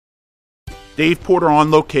Dave Porter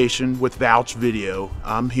on location with Vouch Video.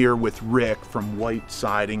 I'm here with Rick from White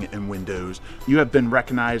Siding and Windows. You have been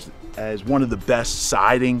recognized as one of the best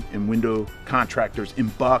siding and window contractors in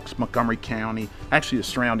Bucks, Montgomery County, actually the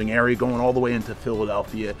surrounding area, going all the way into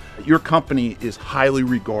Philadelphia. Your company is highly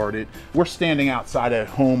regarded. We're standing outside a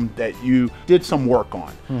home that you did some work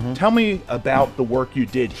on. Tell me about the work you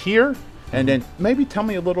did here, and then maybe tell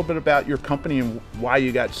me a little bit about your company and why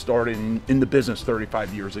you got started in the business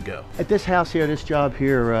 35 years ago. At this house here, this job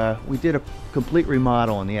here, we did a complete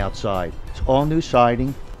remodel on the outside. It's all new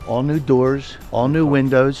siding, all new doors, all new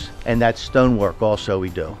windows, and that stonework also we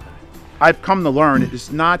do. I've come to learn it's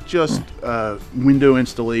not just window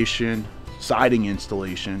installation, siding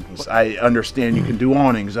installation. I understand you can do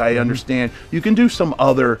awnings. I understand you can do some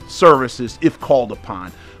other services if called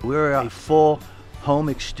upon. We're a full home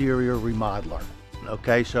exterior remodeler.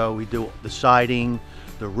 Okay, so we do the siding,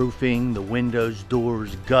 the roofing, the windows,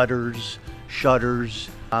 doors, gutters, shutters.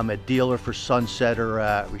 I'm a dealer for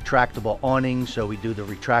Sunsetter retractable awnings, so we do the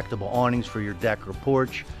retractable awnings for your deck or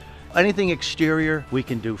porch. Anything exterior, we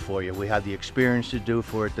can do for you. We have the experience to do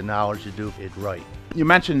for it, the knowledge to do it right. You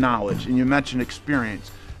mentioned knowledge and you mentioned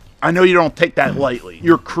experience. I know you don't take that lightly.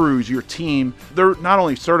 Your crews, your team, they're not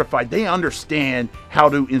only certified, they understand how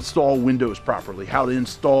to install windows properly, how to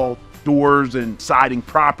install doors and siding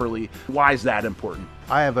properly. Why is that important?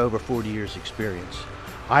 I have over 40 years experience.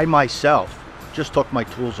 I myself just took my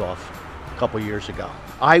tools off a couple years ago.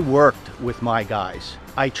 I worked with my guys.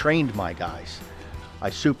 I trained my guys.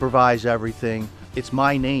 I supervise everything. It's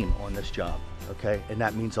my name on this job, okay? And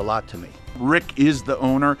that means a lot to me. Rick is the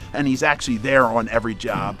owner, and he's actually there on every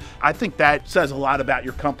job. I think that says a lot about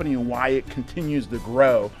your company and why it continues to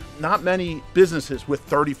grow. Not many businesses with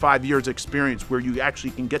 35 years experience where you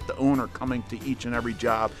actually can get the owner coming to each and every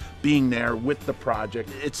job, being there with the project.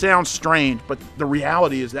 It sounds strange, but the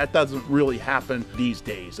reality is that doesn't really happen these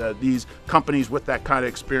days. These companies with that kind of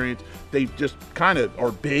experience, they just kind of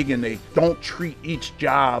are big and they don't treat each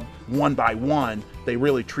job one by one. They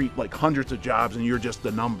really treat like hundreds of jobs and you're just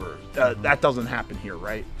the number. That doesn't happen here,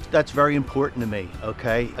 right? That's very important to me,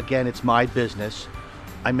 okay? Again, it's my business.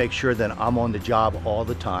 I make sure that I'm on the job all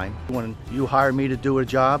the time. When you hire me to do a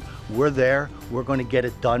job, we're there. We're going to get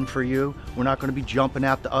it done for you. We're not going to be jumping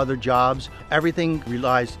out to other jobs. Everything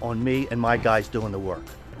relies on me and my guys doing the work.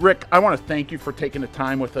 Rick, I want to thank you for taking the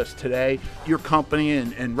time with us today. Your company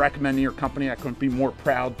and recommending your company, I couldn't be more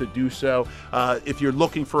proud to do so. If you're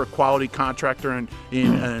looking for a quality contractor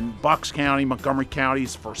in Bucks County, Montgomery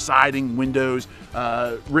counties for siding, windows,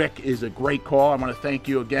 Rick is a great call. I want to thank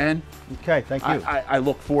you again. Okay, thank you. I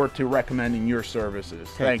look forward to recommending your services.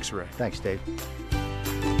 Okay. Thanks, Rick. Thanks, Dave.